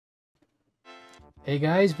Hey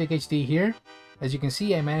guys, VicHD here. As you can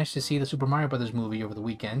see, I managed to see the Super Mario Brothers movie over the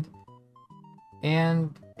weekend,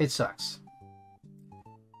 and it sucks.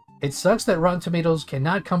 It sucks that Rotten Tomatoes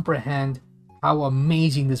cannot comprehend how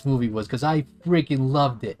amazing this movie was, because I freaking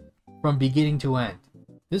loved it from beginning to end.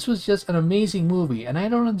 This was just an amazing movie, and I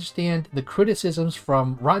don't understand the criticisms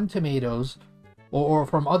from Rotten Tomatoes or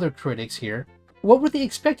from other critics here. What were they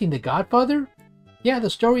expecting, The Godfather? Yeah,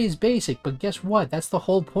 the story is basic, but guess what? That's the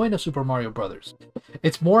whole point of Super Mario Brothers.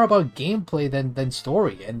 It's more about gameplay than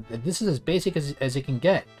story, and this is as basic as it can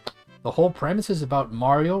get. The whole premise is about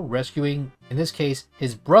Mario rescuing, in this case,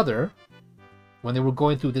 his brother, when they were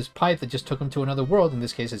going through this pipe that just took him to another world. In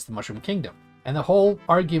this case, it's the Mushroom Kingdom. And the whole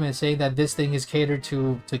argument saying that this thing is catered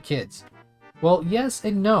to kids. Well, yes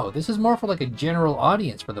and no. This is more for like a general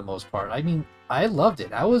audience for the most part. I mean, I loved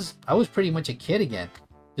it. I was pretty much a kid again,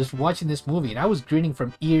 just watching this movie, and I was grinning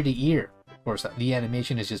from ear to ear. Of course, the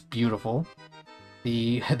animation is just beautiful.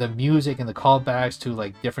 The music and the callbacks to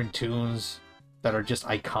like different tunes that are just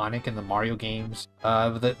iconic in the Mario games.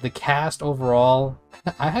 The cast overall,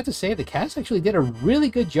 I have to say the cast actually did a really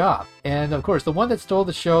good job. And of course, the one that stole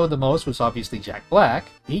the show the most was obviously Jack Black.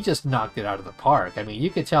 He just knocked it out of the park. I mean,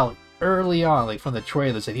 you could tell early on, like from the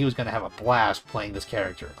trailers, that he was going to have a blast playing this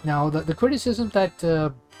character. Now, the criticism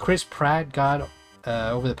that Chris Pratt got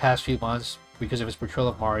over the past few months because of his portrayal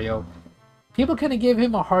of Mario, people kind of give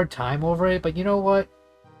him a hard time over it, but you know what?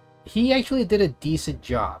 He actually did a decent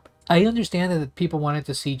job. I understand that people wanted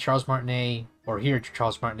to see Charles Martinet, or hear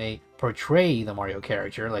Charles Martinet portray the Mario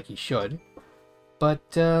character like he should, but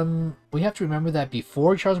we have to remember that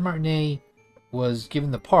before Charles Martinet was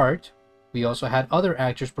given the part, we also had other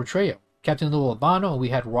actors portray him. Captain Lou Albano, we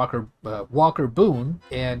had Walker Boone,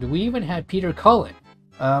 and we even had Peter Cullen.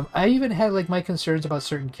 I even had like my concerns about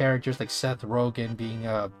certain characters like Seth Rogen being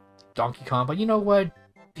Donkey Kong, but you know what?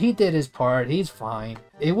 He did his part. He's fine.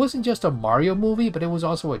 It wasn't just a Mario movie, but it was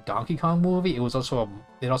also a Donkey Kong movie. It also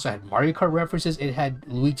had Mario Kart references. It had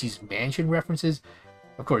Luigi's Mansion references.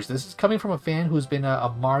 Of course, this is coming from a fan who's been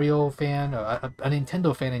a Mario fan, a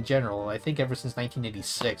Nintendo fan in general. I think ever since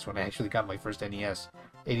 1986, when I actually got my first NES,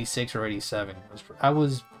 86 or 87. I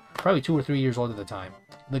was probably 2 or 3 years old at the time.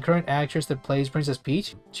 The current actress that plays Princess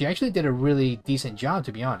Peach, she actually did a really decent job,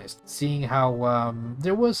 to be honest. Seeing how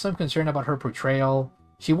there was some concern about her portrayal.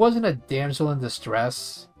 She wasn't a damsel in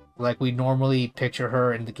distress like we normally picture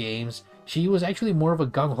her in the games. She was actually more of a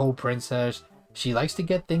gung-ho princess. She likes to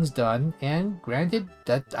get things done, and granted,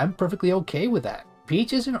 that I'm perfectly okay with that.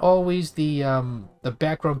 Peach isn't always the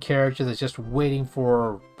background character that's just waiting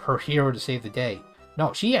for her hero to save the day.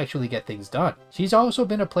 No, she actually gets things done. She's also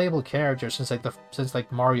been a playable character since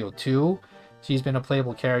like Mario 2. She's been a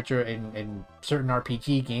playable character in certain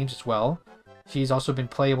RPG games as well. She's also been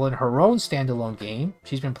playable in her own standalone game.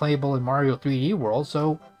 She's been playable in Mario 3D World,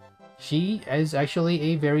 so she is actually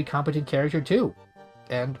a very competent character too.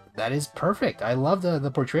 And that is perfect. I love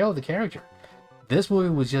the portrayal of the character. This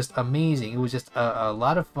movie was just amazing. It was just a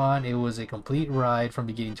lot of fun. It was a complete ride from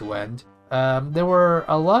beginning to end. There were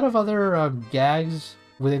a lot of other gags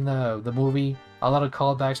within the movie, a lot of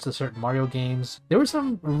callbacks to certain Mario games. There were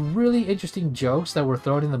some really interesting jokes that were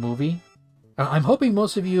thrown in the movie. I'm hoping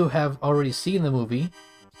most of you have already seen the movie,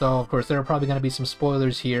 so of course there are probably going to be some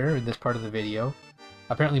spoilers here in this part of the video.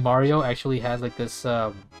 Apparently Mario actually had like this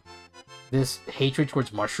this hatred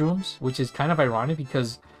towards mushrooms, which is kind of ironic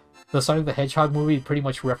because the Sonic the Hedgehog movie pretty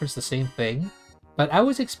much referenced the same thing. But I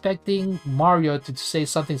was expecting Mario to say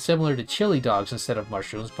something similar to chili dogs instead of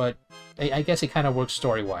mushrooms, but I guess it kind of works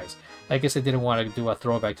story-wise. I guess I didn't want to do a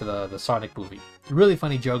throwback to the Sonic movie. Really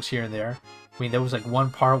funny jokes here and there. I mean, there was like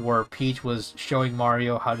one part where Peach was showing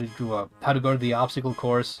Mario how to go to the obstacle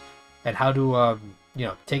course and how to you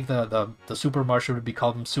know, take the super mushroom to be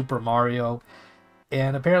called Super Mario.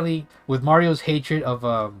 And apparently, with Mario's hatred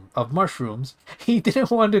of mushrooms, he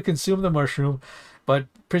didn't want to consume the mushroom, but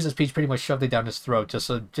Princess Peach pretty much shoved it down his throat just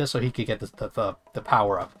so he could get the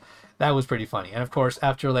power up. That was pretty funny. And of course,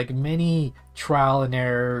 after like many trial and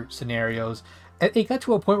error scenarios, it got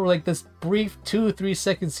to a point where like this brief 2-3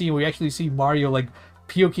 second scene where you actually see Mario like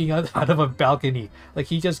puking out of a balcony. Like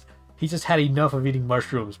he just had enough of eating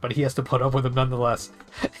mushrooms, but he has to put up with them nonetheless.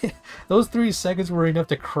 Those 3 seconds were enough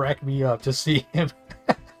to crack me up to see him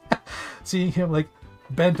seeing him like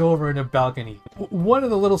bent over in a balcony. One of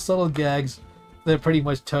the little subtle gags that pretty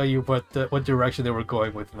much tell you what direction they were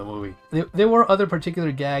going with in the movie. There were other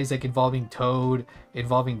particular gags like involving Toad,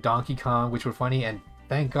 involving Donkey Kong, which were funny, and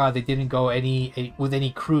thank God they didn't go with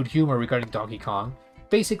any crude humor regarding Donkey Kong.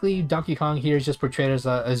 Basically, Donkey Kong here is just portrayed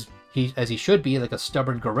as he should be, like a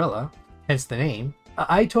stubborn gorilla, hence the name.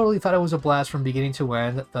 I totally thought it was a blast from beginning to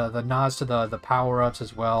end. The nods to the power-ups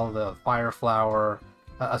as well, the fire flower,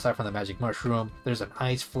 aside from the magic mushroom. There's an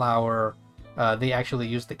ice flower. They actually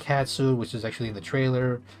used the cat suit, which is actually in the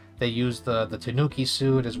trailer. They used the Tanuki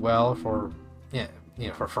suit as well for, yeah, you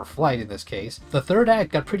know, for flight in this case. The third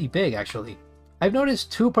act got pretty big, actually. I've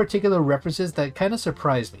noticed two particular references that kind of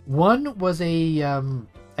surprised me. One was a,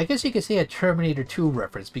 I guess you could say a Terminator 2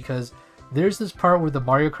 reference, because there's this part where the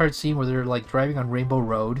Mario Kart scene where they're like driving on Rainbow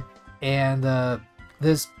Road, and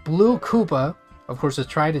this blue Koopa, of course, is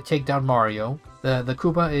trying to take down Mario. The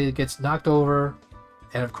Koopa, it gets knocked over,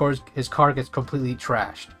 and of course his car gets completely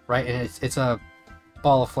trashed, right? And it's a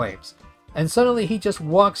ball of flames. And suddenly he just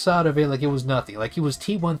walks out of it like it was nothing, like he was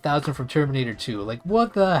T-1000 from Terminator 2. Like,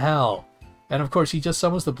 what the hell? And of course he just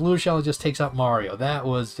summons the blue shell and just takes out Mario. That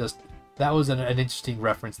was an interesting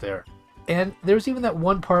reference there. And there's even that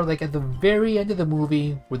one part, like at the very end of the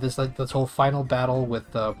movie, where this whole final battle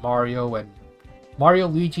with Mario,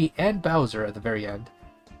 Luigi, and Bowser at the very end,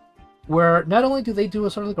 where not only do they do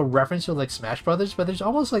a sort of like a reference to like Smash Brothers, but there's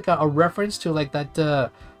almost like a reference to like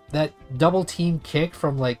that double team kick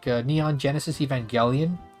from like Neon Genesis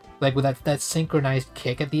Evangelion, like with that synchronized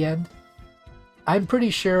kick at the end. I'm pretty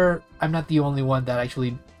sure I'm not the only one that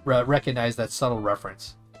actually recognized that subtle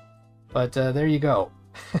reference. But there you go.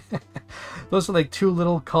 Those are like two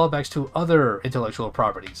little callbacks to other intellectual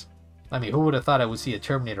properties. I mean, who would have thought I would see a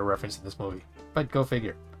Terminator reference in this movie? But go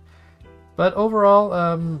figure. But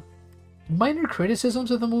overall, minor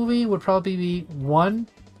criticisms of the movie would probably be, one,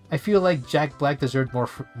 I feel like Jack Black deserved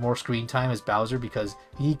more screen time as Bowser, because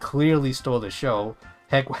he clearly stole the show.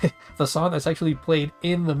 Heck, the song that's actually played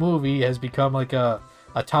in the movie has become like a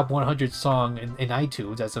top 100 song in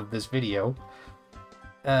iTunes as of this video.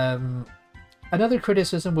 Another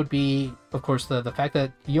criticism would be, of course, the fact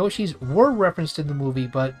that Yoshis were referenced in the movie,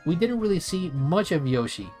 but we didn't really see much of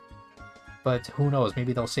Yoshi. But who knows,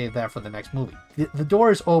 maybe they'll save that for the next movie. The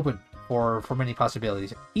door is open for many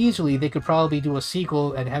possibilities. Easily, they could probably do a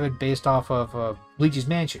sequel and have it based off of Luigi's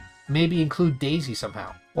Mansion. Maybe include Daisy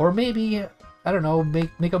somehow. Or maybe, I don't know,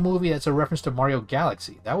 make a movie that's a reference to Mario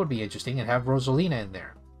Galaxy. That would be interesting, and have Rosalina in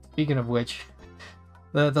there. Speaking of which,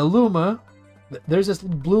 the Luma, there's this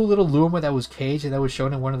blue little Luma that was caged and that was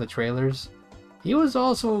shown in one of the trailers. He was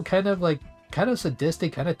also kind of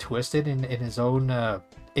sadistic, kind of twisted in his own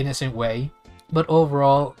innocent way. But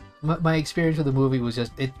overall, my experience with the movie was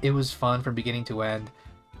just, it was fun from beginning to end.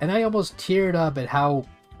 And I almost teared up at how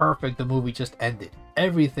perfect the movie just ended.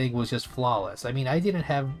 Everything was just flawless. I mean, I didn't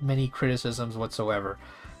have many criticisms whatsoever.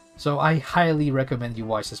 So I highly recommend you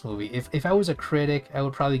watch this movie. If I was a critic, I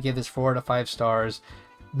would probably give this 4 out of 5 stars.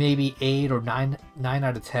 Maybe 8 or 9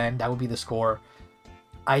 out of 10. That would be the score.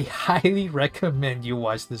 I highly recommend you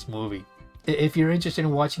watch this movie. If you're interested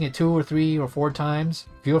in watching it 2 or 3 or 4 times,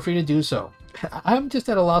 feel free to do so. I'm just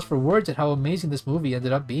at a loss for words at how amazing this movie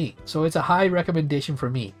ended up being. So it's a high recommendation for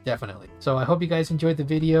me, definitely. So I hope you guys enjoyed the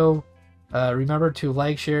video. Remember to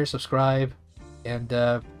like, share, subscribe, and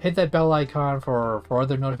hit that bell icon for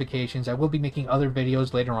other notifications. I will be making other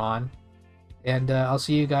videos later on. And I'll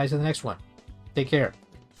see you guys in the next one. Take care.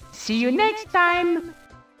 See you next time!